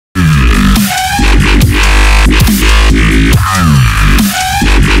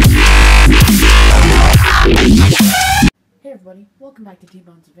everybody, welcome back to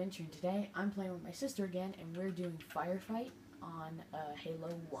T-Bone's Adventure, and today I'm playing with my sister again, and we're doing Firefight on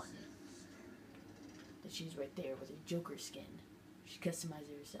Halo 1. That she's right there with her Joker skin. She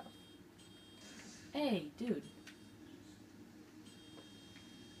customized it herself. Hey, dude.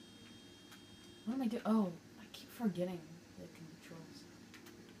 What am I doing? Oh, I keep forgetting the controls.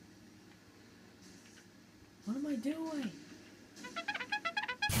 What am I doing?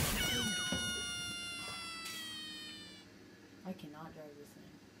 I cannot drive this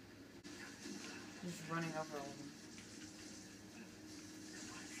thing. Just running over all of them.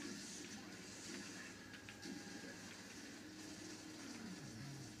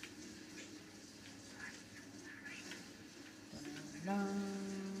 You know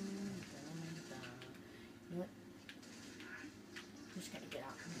what? I'm just gonna get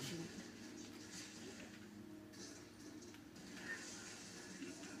out and shoot.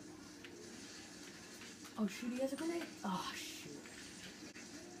 Oh shoot, he has a grenade! Oh shoot.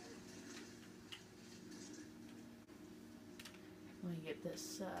 Let me get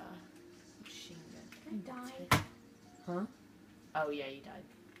this machine gun. I died. Huh? Oh yeah, you died.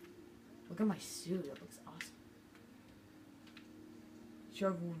 Look at my suit, it looks awesome. Should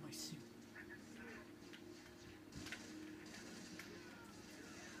have worn my suit.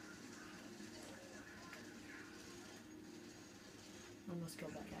 Let's go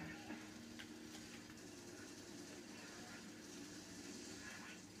back out.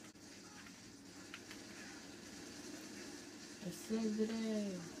 Let's save the day.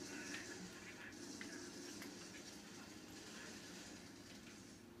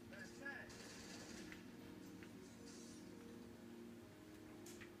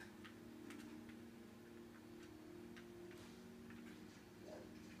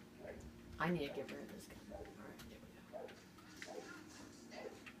 I need to get rid of this gun. Alright, there we go.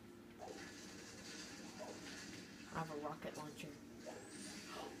 I have a rocket launcher.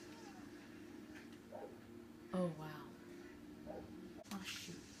 Oh wow. Oh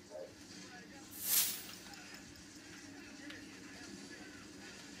shoot.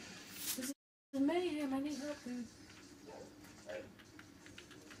 This is mayhem, I need help, dude.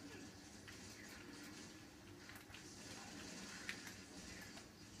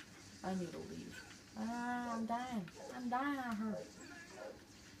 I need to leave. I'm dying. I'm dying out here.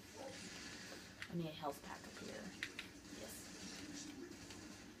 I need a health pack up here. Yes.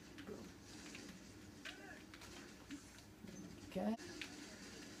 Boom. Okay.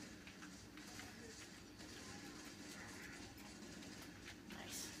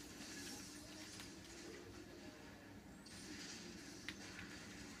 Nice.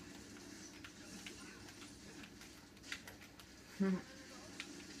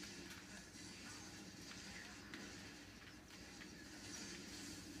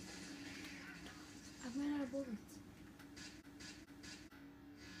 I've run out of bullets.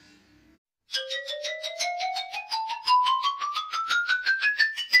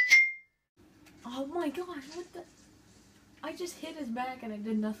 Oh my gosh, what the? I just hit his back and it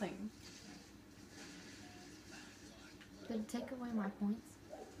did nothing. Did it take away my points?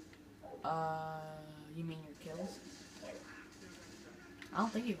 You mean your kills? I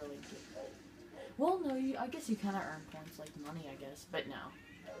don't think you really did. Well, no, I guess you kind of earn points like money, I guess, but no.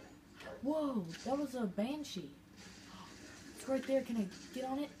 Whoa, that was a Banshee. It's right there. Can I get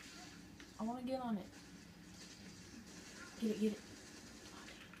on it? I want to get on it. Get it, get it.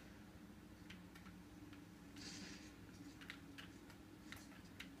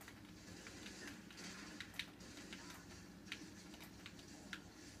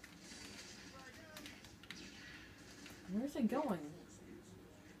 Where's it going?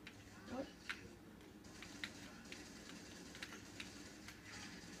 What?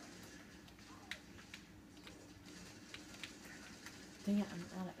 Dang it, I'm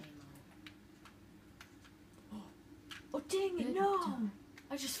out of ammo. Oh, dang it, no!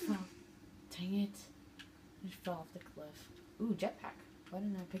 I just fell. Dang it. I just fell off the cliff. Ooh, jetpack. Why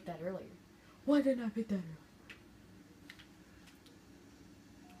didn't I pick that earlier? Why didn't I pick that earlier?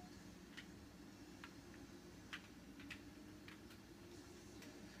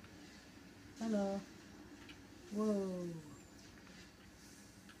 Hello. Whoa.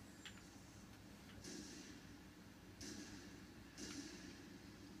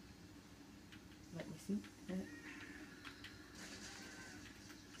 Let me see.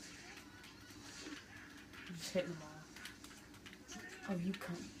 Just hitting them all. Oh, you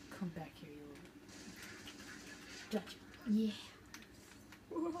come back here, you little. Gotcha. Yeah.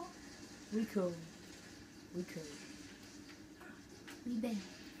 We cool. We cool. We bad.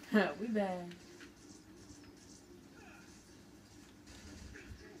 We bad.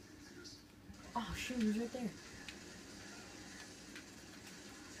 Oh shoot, he's right there.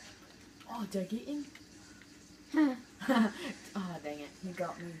 Oh, did I get him? Oh, dang it. You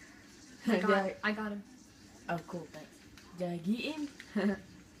got me. I got him. Oh, cool, thanks. Did I get him?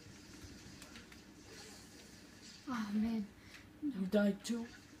 Oh, man. You died too?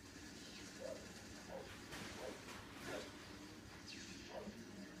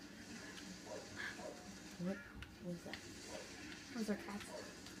 What was that? Those are cats.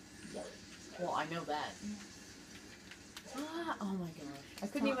 Yeah. Well, I know that. Ah, oh my gosh. I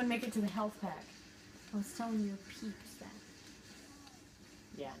couldn't even make it to the health pack. I was telling your peeps that.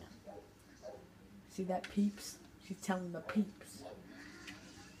 Yeah, I know. See that peeps? She's telling the peeps.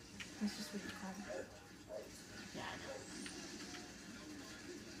 That's just what you call them. Yeah, I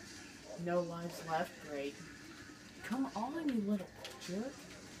know. No lives left, great. Come on, you little jerk.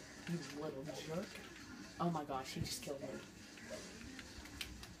 You little jerk. Oh my gosh, he just killed me.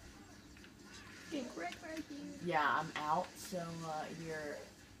 Get wrecked right here. Yeah, I'm out, so you're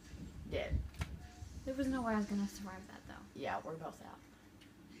dead. There was no way I was gonna survive that though. Yeah, we're both out.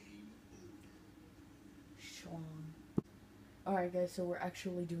 Sean. Alright guys, so we're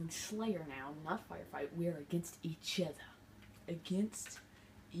actually doing Slayer now, not Firefight. We're against each other. Against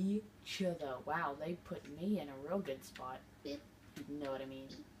each other. Wow, they put me in a real good spot. Yeah. You know what I mean?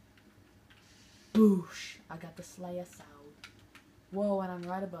 Boosh! I got the Slayer sound. Whoa, and I'm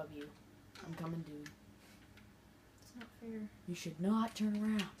right above you. I'm coming, dude. It's not fair. You should not turn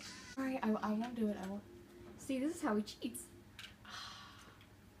around. Alright, I won't do it. I won't. See, this is how he cheats.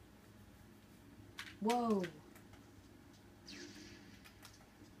 Whoa.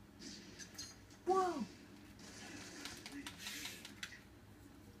 Whoa.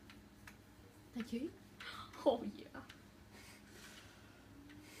 Did I kill you? Oh yeah.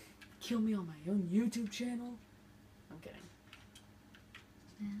 Kill me on my own YouTube channel? I'm kidding.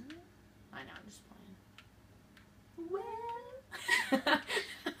 Well. I know, I'm just playing. Well.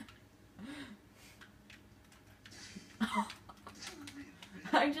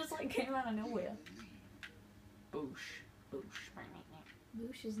 I just like came out of nowhere. Boosh. Boosh.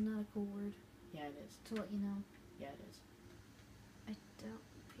 Boosh is not a cool word. Yeah, it is. To let you know. Yeah, it is. I doubt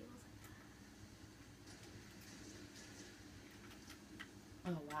people say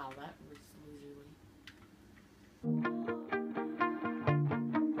Oh wow, that was leisurely.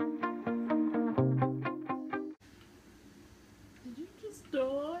 Did you just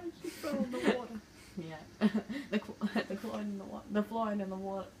die? She fell in the water. Yeah. the flying in the water. The flying in the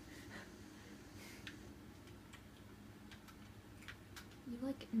water. You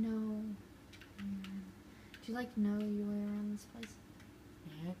like know. Do you like know your way around this place?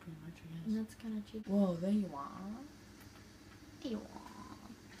 Yeah, pretty much, I guess. And that's kind of cheap. Whoa, there you are. Hey,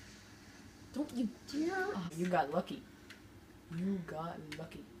 don't you dare! Oh, you got lucky. You got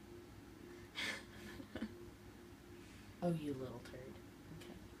lucky. Oh, you little turd.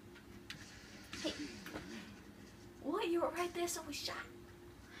 Okay. Hey, What? You were right there, so we shot.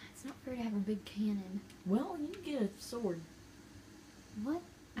 it's not fair to have a big cannon. Well, you get a sword. What?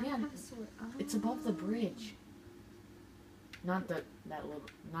 I Yeah, don't have a sword. Oh. It's above the bridge. Not that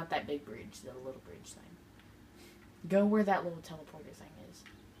big bridge, the little bridge thing. Go where that little teleporter thing is.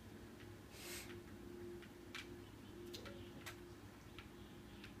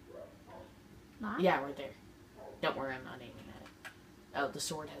 Not? Yeah, right there. Don't worry, I'm not aiming at it. Oh, the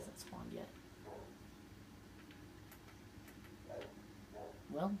sword hasn't spawned yet.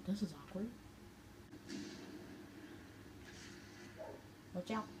 Well, this is awkward.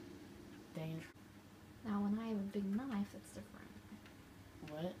 Watch out. Dang it. Now, when I have a big knife, it's different.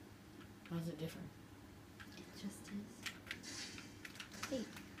 What? How's it different? It just is. Hey.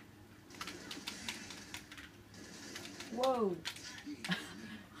 Whoa!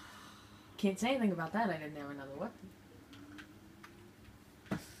 Can't say anything about that, I didn't have another weapon.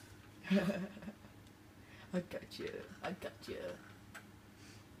 I got you. I got you.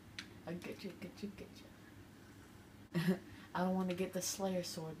 I got you, get you, get you. I don't want to get the Slayer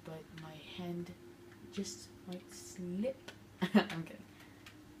sword, but my hand just might slip. I'm kidding.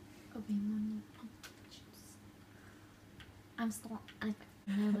 Obi-Wan pumpkin juice. I'm still. No,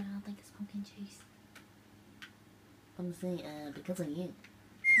 but I don't think it's pumpkin juice. I'm saying, because of you.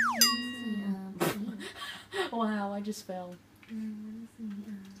 Because of you. Wow, I just fell.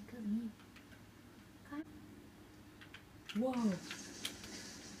 Because of you. Whoa.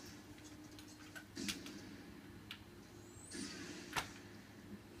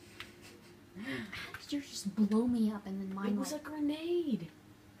 How did yours just blow me up and then mine It was a grenade.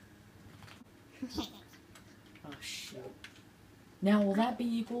 Oh, shoot. Now, will that be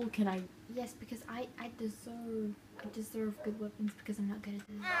equal? Can I... Yes, because I deserve good weapons because I'm not good at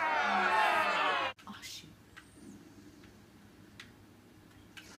this. Oh, shoot.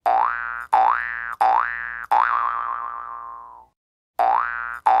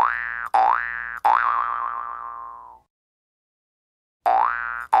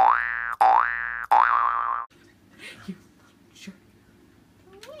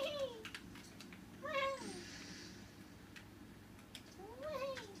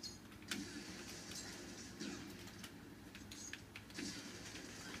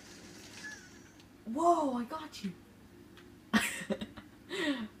 Whoa, I got you.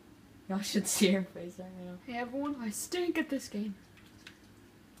 Y'all should see her face right now. Hey everyone, I stink at this game.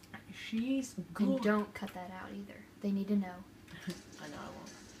 She's good. And don't cut that out either. They need to know. I know I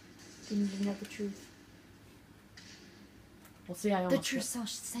won't. They need to know the truth. We'll see. I The almost truth shall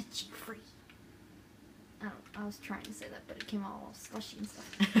set you free. I was trying to say that, but it came all slushy and stuff.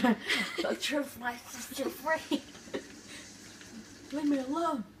 The truth might set you free. Leave me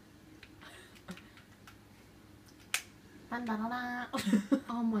alone.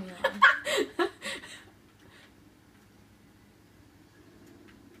 Oh my god.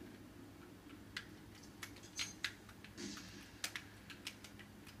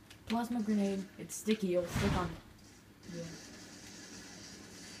 Plasma grenade. It's sticky. It'll stick on. Yeah.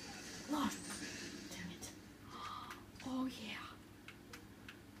 Lost. Damn it. Oh yeah.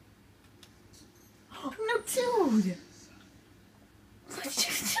 Oh, no, dude. What did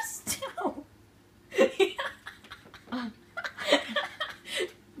you just do?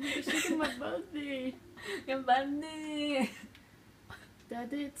 You're shaking my birthday. Your bunny.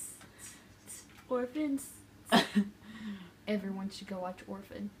 That it's Orphans. Everyone should go watch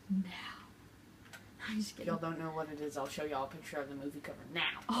Orphan now. I'm just If kidding. y'all don't know what it is, I'll show y'all a picture of the movie cover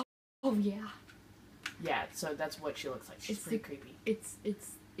now. Oh yeah. Yeah, so that's what she looks like. She's It's pretty the- creepy.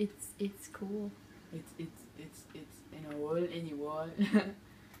 It's cool. It's in a word, any word.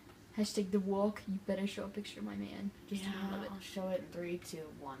 Hashtag the walk. You better show a picture of my man. Just Yeah, to love it. I'll show it in 3, 2,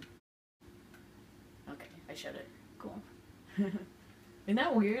 1. Okay, I showed it. Cool. Isn't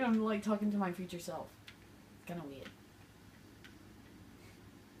that weird? I'm like talking to my future self. Kind of weird.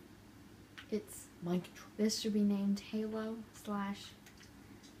 It's Mind control. this should be named Halo /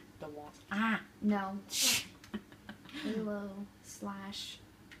 The walk. Ah! no Halo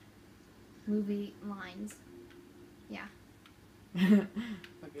 / movie lines. Yeah.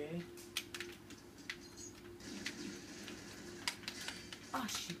 Okay. Oh,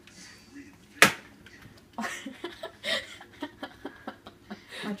 shoot.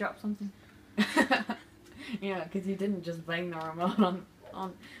 I dropped something. Yeah, because you didn't just bang the remote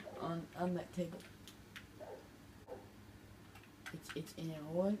on that table. It's in a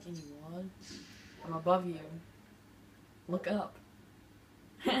wood, I'm above you. Look up.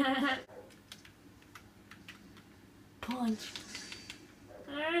 Punch.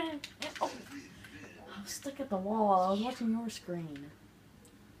 Oh. I was stuck at the wall. I was watching your screen.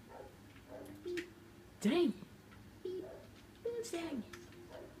 Dang. Dang.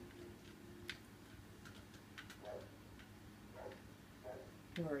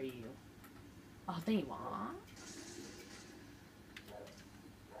 Where are you? Oh, there you are.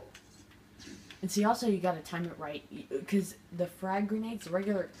 And see, also, you gotta time it right. Because the frag grenades, the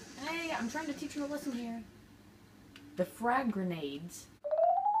regular... Hey, I'm trying to teach you a lesson here. The frag grenades,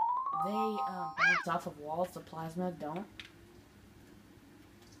 they bounce off of walls. The plasma don't.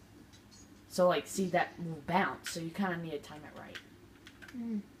 So, like, see, that will bounce. So you kind of need to time it right.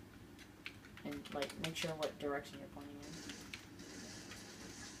 Mm. And, like, make sure what direction you're pointing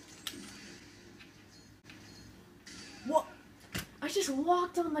in. What? I just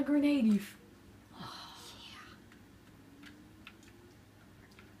walked on the grenade, you...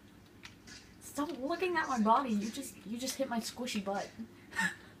 Stop looking at my body. You just hit my squishy butt.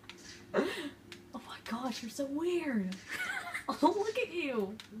 Oh my gosh, you're so weird. Oh, look at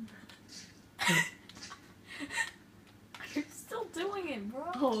you. You're still doing it, bro.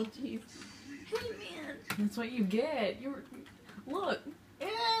 Oh jeez. Hey man. That's what you get. You're look.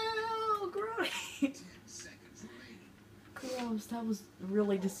 Ew, gross. Gross. That was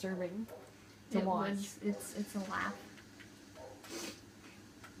really disturbing to watch. It's a laugh.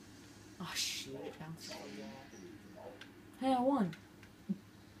 Oh shit, it bounced off the wall. Hey, I won.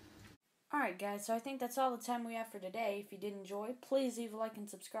 Alright guys, so I think that's all the time we have for today. If you did enjoy, please leave a like and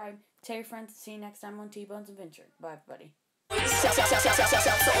subscribe. Tell your friends to see you next time on T-Bone's Adventure. Bye everybody.